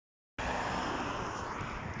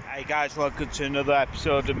Hi guys, welcome to another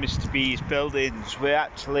episode of Mr. B's Buildings. We are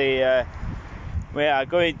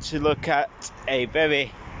going to look at a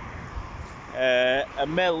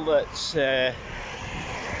mill that's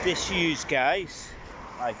disused, guys,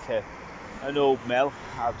 like an old mill.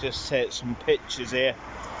 I'll just take some pictures here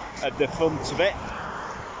at the front of it.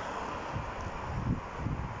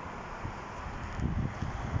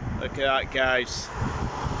 Look at that, guys.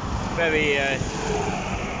 Very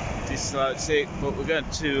dyslexic, but we're going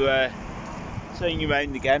to turn you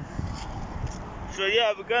around again. So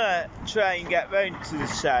yeah, we're going to try and get round to the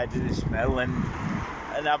side of this mill and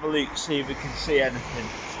have a look, see if we can see anything.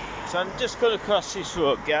 So I'm just going to cross this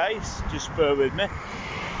road, guys, just bear with me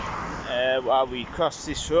while we cross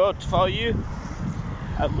this road for you,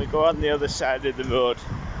 and we go on the other side of the road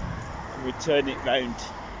and we turn it round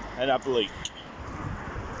and have a look.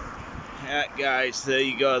 Yeah, guys, there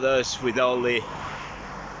you go, those with all the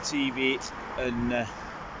TV and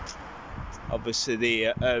obviously the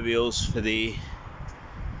aerials for the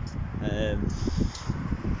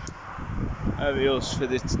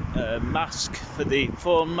mask, for the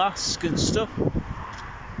phone mask and stuff.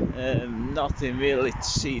 Nothing really to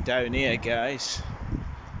see down here, guys.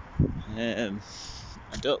 I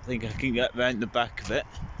don't think I can get round the back of it,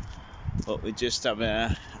 but we're just having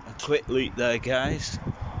a quick look there, guys.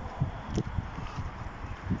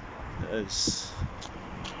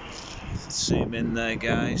 Zoom in there,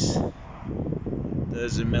 guys.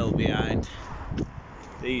 There's a mill behind.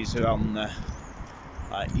 These are on the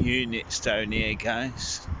units down here,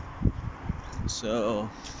 guys. So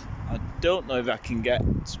I don't know if I can get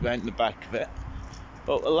round the back of it,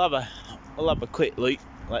 but we'll have a quick look.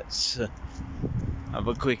 Let's have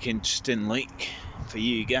a quick interesting look for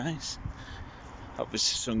you guys.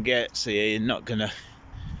 Obviously some gates here, you're not gonna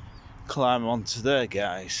climb onto there,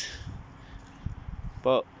 guys,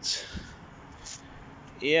 but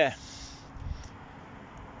yeah,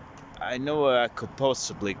 I know where I could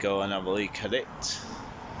possibly go and have a look at it.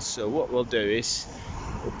 So what we'll do is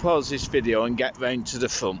we'll pause this video and get round to the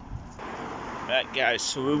front. Right, guys,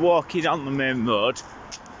 so we're walking on the main road.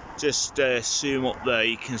 Just zoom up there,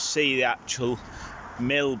 you can see the actual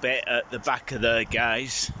mill bit at the back of there,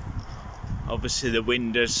 guys. Obviously the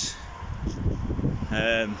windows,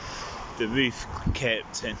 the roof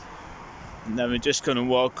caved in, and then we're just going to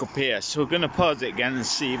walk up here. So we're going to pause it again and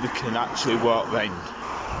see if we can actually walk round.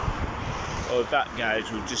 Well, with that,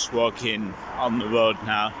 guys, we're just walking on the road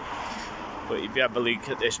now, but if you have a look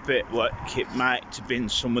at this bit, look, it might have been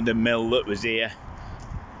some of the mill that was here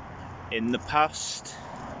in the past.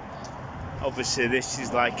 Obviously this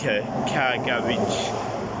is like a car garage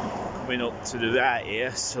coming up to the right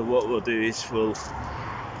here, so what we'll do is we'll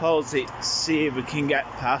pause it, see if we can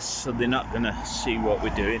get past, so they're not going to see what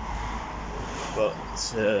we're doing. But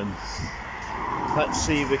let's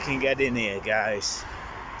see if we can get in here, guys.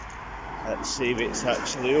 Let's see if it's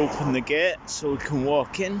actually opened the gate so we can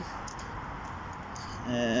walk in.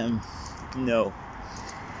 No,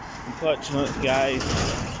 unfortunately, guys,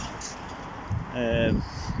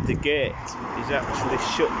 the gate is actually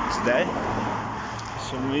shut today for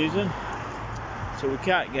some reason, so we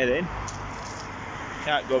can't get in,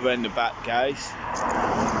 can't go around the back, guys.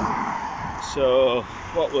 So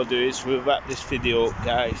what we'll do is we'll wrap this video up,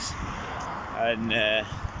 guys, and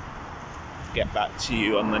get back to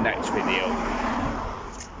you on the next video.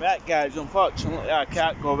 Right, guys, unfortunately I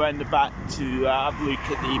can't go around the back to have a look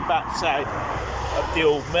at the back side of the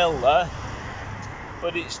old mill there,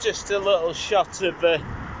 but it's just a little shot of a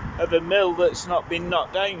mill that's not been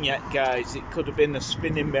knocked down yet, guys. It could have been a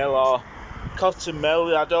spinning mill or cotton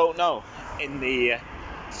mill, I don't know, in the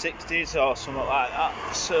 60s or something like that.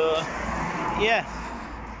 So yeah,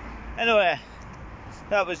 anyway,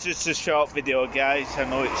 that was just a short video, guys. I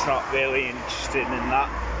know it's not really interesting in that,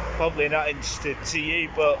 probably not interesting to you,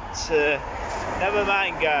 but never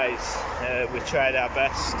mind, guys. We tried our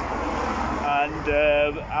best, and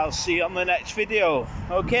I'll see you on the next video.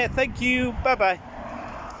 Okay, thank you, bye bye.